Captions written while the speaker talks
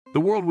The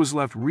world was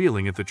left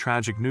reeling at the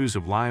tragic news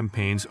of Liam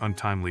Payne's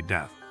untimely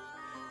death.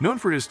 Known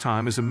for his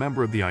time as a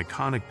member of the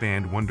iconic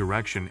band One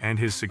Direction and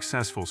his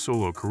successful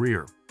solo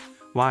career,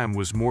 Liam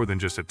was more than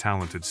just a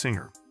talented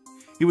singer.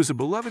 He was a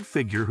beloved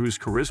figure whose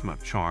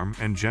charisma, charm,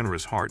 and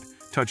generous heart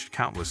touched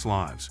countless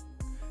lives.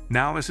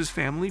 Now, as his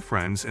family,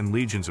 friends, and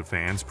legions of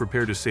fans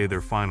prepare to say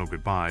their final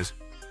goodbyes,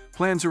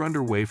 plans are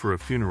underway for a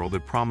funeral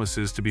that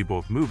promises to be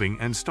both moving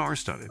and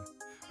star-studded,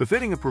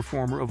 befitting a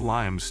performer of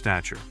Liam's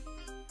stature.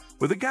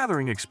 With a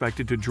gathering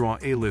expected to draw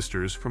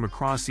A-listers from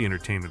across the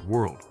entertainment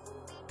world,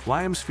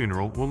 Liam's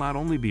funeral will not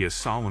only be a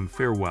solemn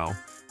farewell,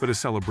 but a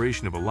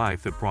celebration of a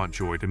life that brought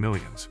joy to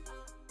millions.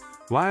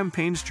 Liam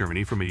Payne's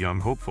journey from a young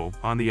hopeful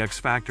on the X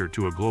Factor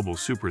to a global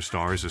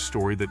superstar is a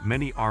story that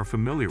many are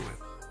familiar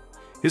with.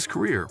 His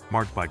career,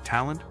 marked by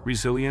talent,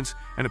 resilience,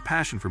 and a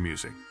passion for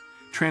music,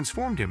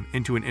 transformed him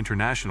into an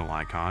international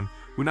icon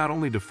who not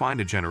only defined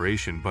a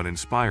generation but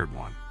inspired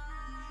one.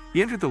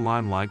 He entered the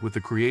limelight with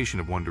the creation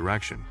of One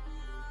Direction,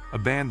 a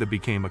band that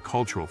became a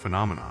cultural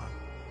phenomenon,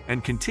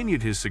 and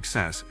continued his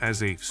success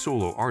as a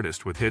solo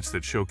artist with hits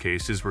that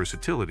showcased his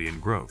versatility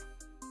and growth.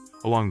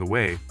 Along the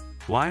way,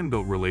 Liam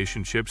built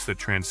relationships that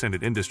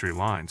transcended industry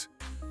lines,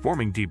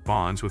 forming deep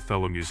bonds with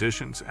fellow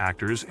musicians,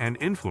 actors, and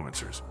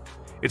influencers.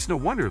 It's no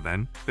wonder,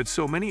 then, that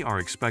so many are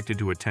expected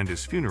to attend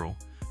his funeral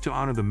to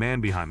honor the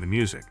man behind the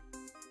music.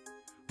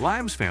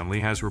 Liam's family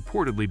has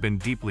reportedly been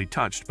deeply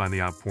touched by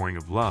the outpouring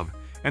of love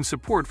and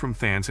support from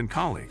fans and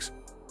colleagues.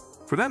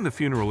 For them, the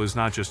funeral is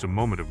not just a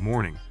moment of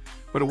mourning,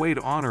 but a way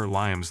to honor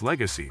Liam's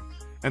legacy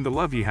and the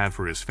love he had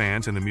for his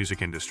fans and the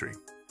music industry.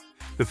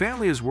 The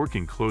family is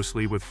working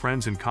closely with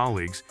friends and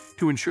colleagues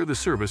to ensure the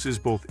service is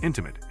both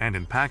intimate and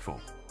impactful,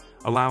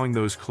 allowing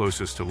those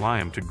closest to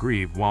Liam to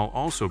grieve while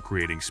also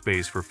creating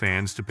space for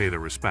fans to pay their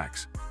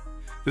respects.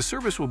 The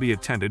service will be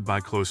attended by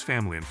close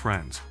family and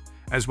friends,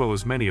 as well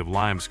as many of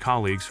Liam's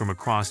colleagues from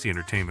across the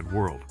entertainment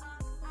world.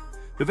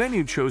 The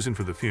venue chosen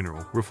for the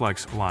funeral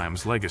reflects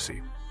Liam's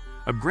legacy,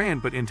 a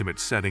grand but intimate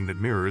setting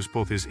that mirrors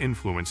both his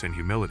influence and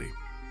humility.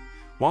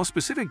 While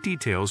specific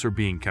details are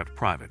being kept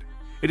private,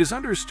 it is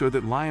understood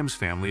that Liam's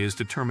family is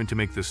determined to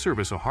make the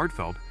service a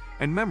heartfelt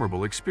and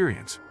memorable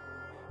experience.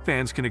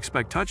 Fans can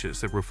expect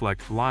touches that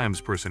reflect Liam's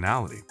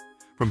personality,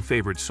 from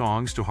favorite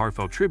songs to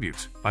heartfelt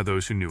tributes by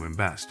those who knew him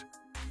best.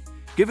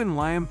 Given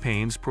Liam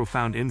Payne's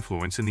profound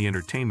influence in the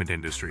entertainment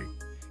industry,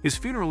 his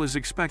funeral is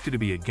expected to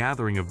be a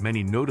gathering of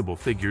many notable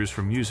figures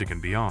from music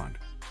and beyond.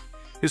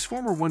 His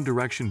former One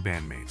Direction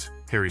bandmates,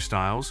 Harry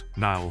Styles,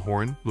 Niall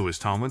Horan, Louis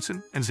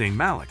Tomlinson, and Zayn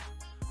Malik,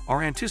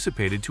 are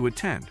anticipated to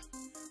attend,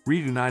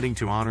 reuniting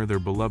to honor their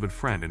beloved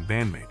friend and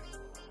bandmate.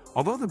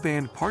 Although the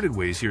band parted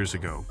ways years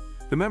ago,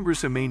 the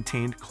members have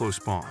maintained close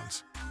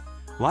bonds.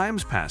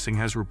 Liam's passing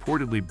has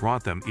reportedly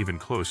brought them even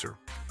closer,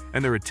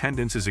 and their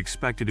attendance is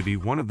expected to be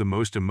one of the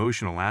most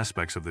emotional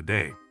aspects of the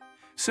day,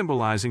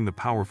 symbolizing the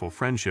powerful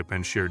friendship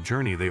and shared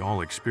journey they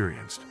all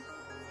experienced.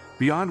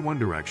 Beyond One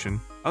Direction,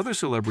 other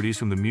celebrities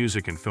from the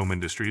music and film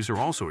industries are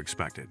also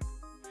expected.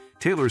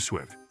 Taylor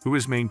Swift, who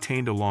has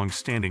maintained a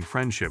long-standing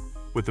friendship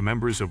with the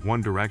members of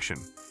One Direction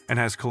and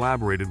has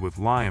collaborated with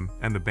Liam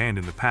and the band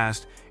in the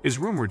past, is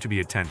rumored to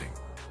be attending.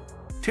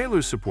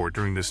 Taylor's support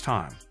during this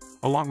time,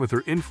 along with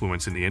her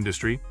influence in the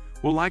industry,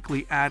 will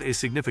likely add a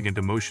significant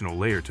emotional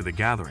layer to the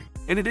gathering.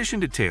 In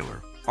addition to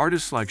Taylor,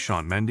 artists like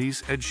Shawn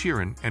Mendes, Ed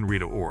Sheeran, and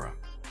Rita Ora,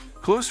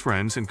 close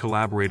friends and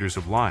collaborators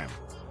of Liam,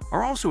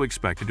 are also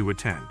expected to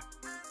attend.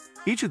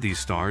 Each of these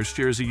stars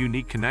shares a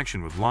unique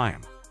connection with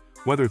Liam,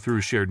 whether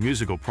through shared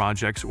musical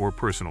projects or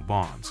personal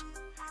bonds.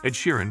 Ed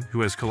Sheeran,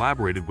 who has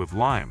collaborated with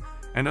Liam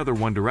and other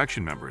One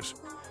Direction members,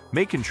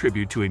 may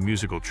contribute to a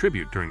musical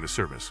tribute during the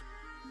service,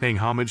 paying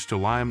homage to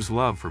Liam's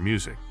love for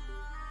music.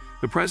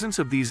 The presence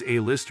of these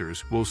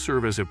A-listers will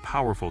serve as a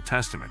powerful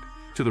testament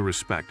to the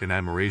respect and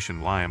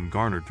admiration Liam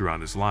garnered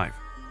throughout his life.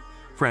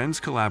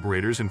 Friends,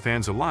 collaborators, and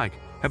fans alike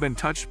have been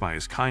touched by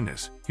his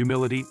kindness,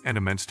 humility, and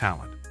immense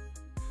talent.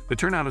 The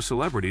turnout of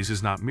celebrities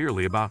is not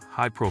merely about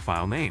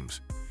high-profile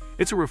names.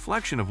 It's a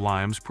reflection of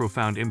Liam's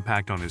profound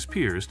impact on his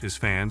peers, his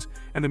fans,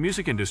 and the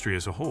music industry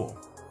as a whole.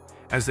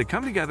 As they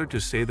come together to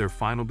say their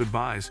final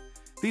goodbyes,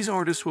 these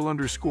artists will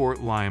underscore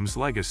Liam's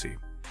legacy,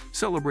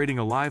 celebrating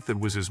a life that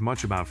was as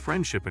much about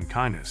friendship and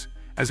kindness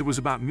as it was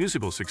about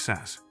musical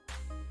success.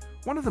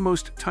 One of the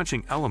most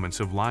touching elements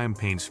of Liam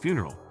Payne's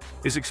funeral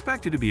is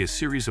expected to be a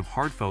series of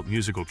heartfelt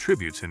musical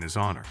tributes in his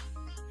honor.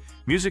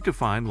 Music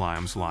defined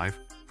Liam's life,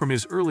 from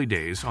his early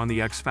days on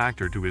the X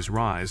Factor to his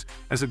rise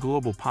as a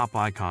global pop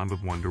icon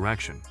with One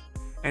Direction,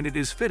 and it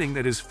is fitting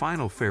that his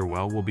final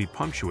farewell will be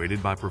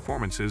punctuated by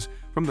performances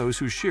from those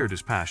who shared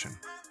his passion.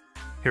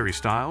 Harry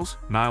Styles,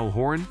 Niall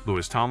Horan,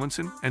 Louis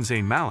Tomlinson, and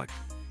Zayn Malik,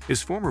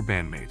 his former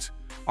bandmates,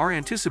 are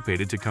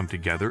anticipated to come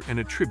together in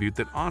a tribute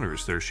that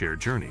honors their shared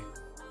journey.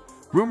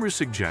 Rumors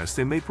suggest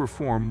they may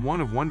perform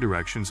one of One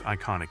Direction's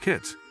iconic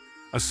hits,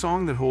 a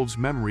song that holds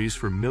memories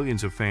for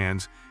millions of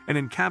fans and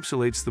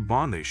encapsulates the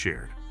bond they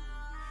shared.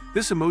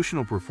 This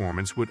emotional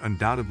performance would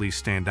undoubtedly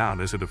stand out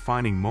as a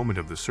defining moment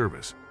of the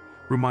service,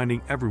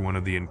 reminding everyone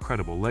of the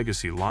incredible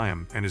legacy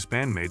Liam and his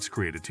bandmates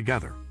created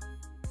together.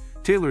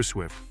 Taylor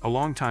Swift, a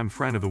longtime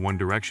friend of the One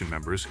Direction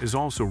members, is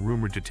also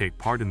rumored to take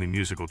part in the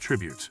musical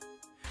tributes.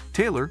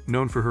 Taylor,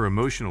 known for her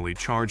emotionally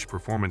charged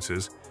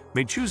performances,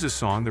 may choose a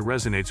song that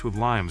resonates with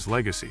Liam's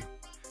legacy,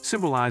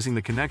 symbolizing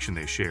the connection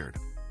they shared.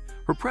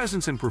 Her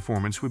presence and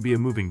performance would be a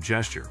moving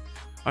gesture,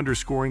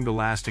 underscoring the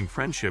lasting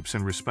friendships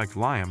and respect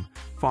Liam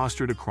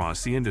fostered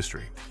across the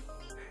industry.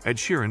 Ed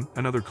Sheeran,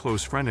 another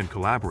close friend and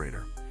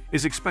collaborator,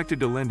 is expected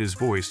to lend his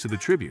voice to the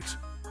tributes.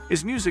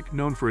 His music,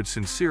 known for its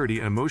sincerity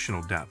and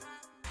emotional depth,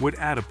 would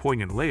add a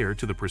poignant layer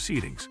to the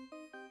proceedings.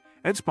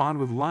 Ed's bond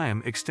with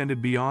Liam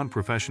extended beyond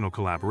professional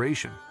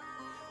collaboration.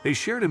 They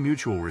shared a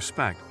mutual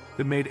respect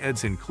that made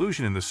Ed's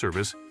inclusion in the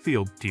service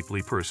feel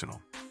deeply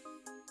personal.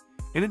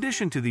 In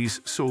addition to these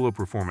solo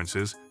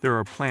performances, there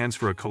are plans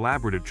for a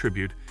collaborative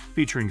tribute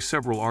featuring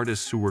several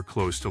artists who were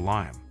close to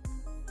Liam.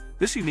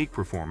 This unique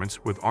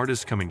performance, with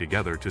artists coming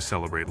together to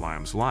celebrate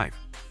Liam's life,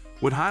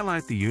 would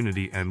highlight the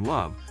unity and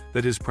love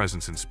that his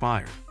presence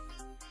inspired.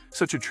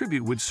 Such a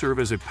tribute would serve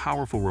as a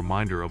powerful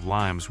reminder of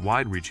Liam's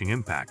wide-reaching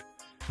impact,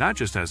 not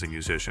just as a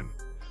musician,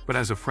 but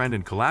as a friend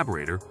and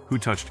collaborator who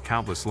touched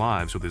countless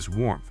lives with his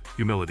warmth,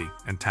 humility,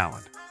 and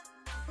talent.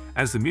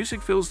 As the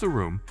music fills the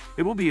room,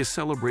 it will be a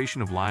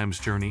celebration of Liam's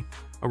journey,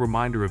 a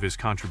reminder of his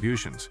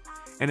contributions,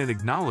 and an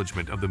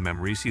acknowledgement of the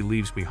memories he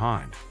leaves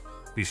behind.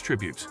 These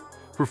tributes,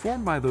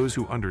 performed by those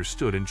who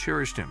understood and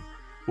cherished him,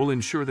 will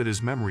ensure that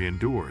his memory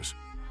endures,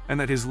 and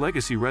that his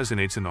legacy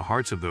resonates in the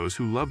hearts of those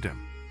who loved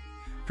him.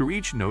 Through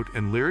each note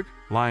and lyric,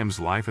 Liam's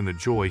life and the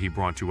joy he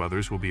brought to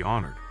others will be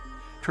honored,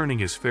 turning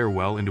his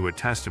farewell into a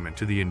testament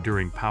to the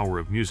enduring power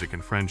of music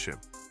and friendship.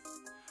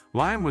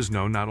 Liam was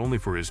known not only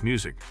for his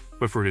music,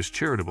 but for his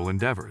charitable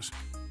endeavors.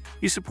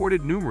 He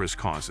supported numerous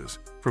causes,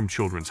 from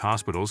children's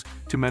hospitals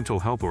to mental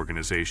health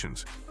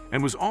organizations,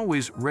 and was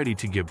always ready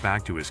to give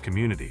back to his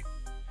community.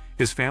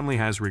 His family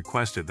has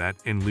requested that,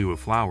 in lieu of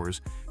flowers,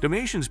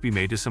 donations be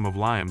made to some of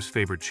Liam's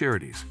favorite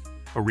charities,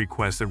 a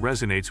request that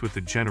resonates with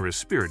the generous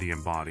spirit he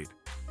embodied.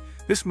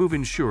 This move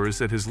ensures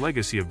that his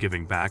legacy of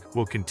giving back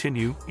will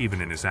continue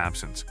even in his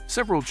absence.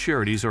 Several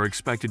charities are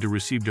expected to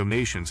receive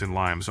donations in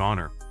Liam's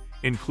honor,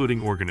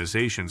 including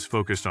organizations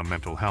focused on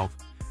mental health,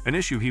 an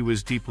issue he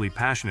was deeply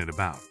passionate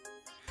about.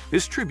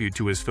 This tribute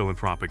to his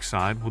philanthropic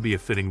side will be a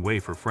fitting way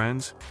for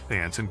friends,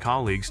 fans, and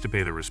colleagues to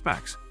pay their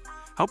respects,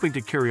 helping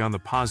to carry on the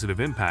positive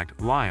impact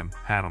Liam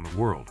had on the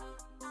world.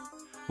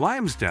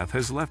 Liam's death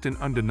has left an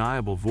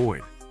undeniable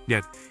void,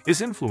 yet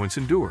his influence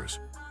endures.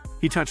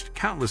 He touched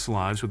countless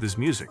lives with his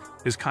music,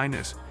 his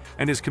kindness,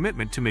 and his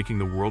commitment to making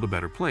the world a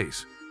better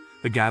place.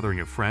 The gathering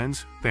of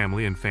friends,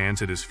 family, and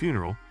fans at his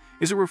funeral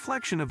is a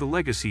reflection of the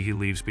legacy he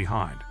leaves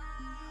behind.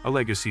 A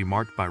legacy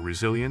marked by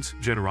resilience,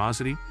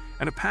 generosity,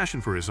 and a passion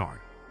for his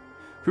art.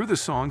 Through the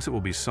songs that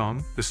will be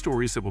sung, the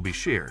stories that will be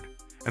shared,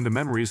 and the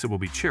memories that will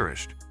be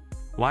cherished,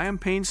 Liam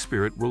Payne's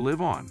spirit will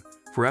live on,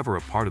 forever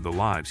a part of the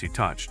lives he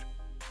touched.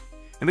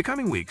 In the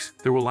coming weeks,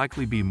 there will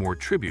likely be more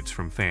tributes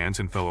from fans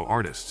and fellow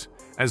artists,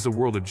 as the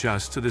world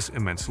adjusts to this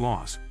immense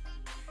loss.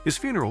 His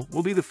funeral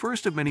will be the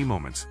first of many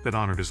moments that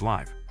honored his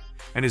life,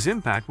 and his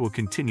impact will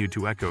continue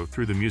to echo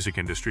through the music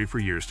industry for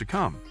years to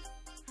come.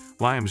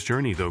 Liam's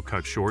journey, though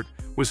cut short,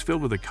 was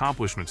filled with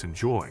accomplishments and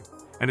joy,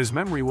 and his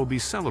memory will be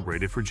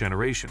celebrated for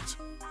generations.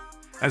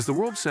 As the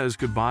world says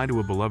goodbye to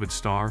a beloved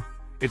star,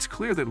 it's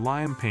clear that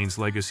Liam Payne's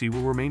legacy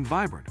will remain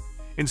vibrant,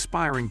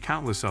 inspiring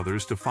countless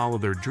others to follow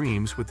their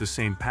dreams with the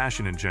same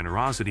passion and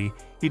generosity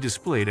he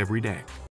displayed every day.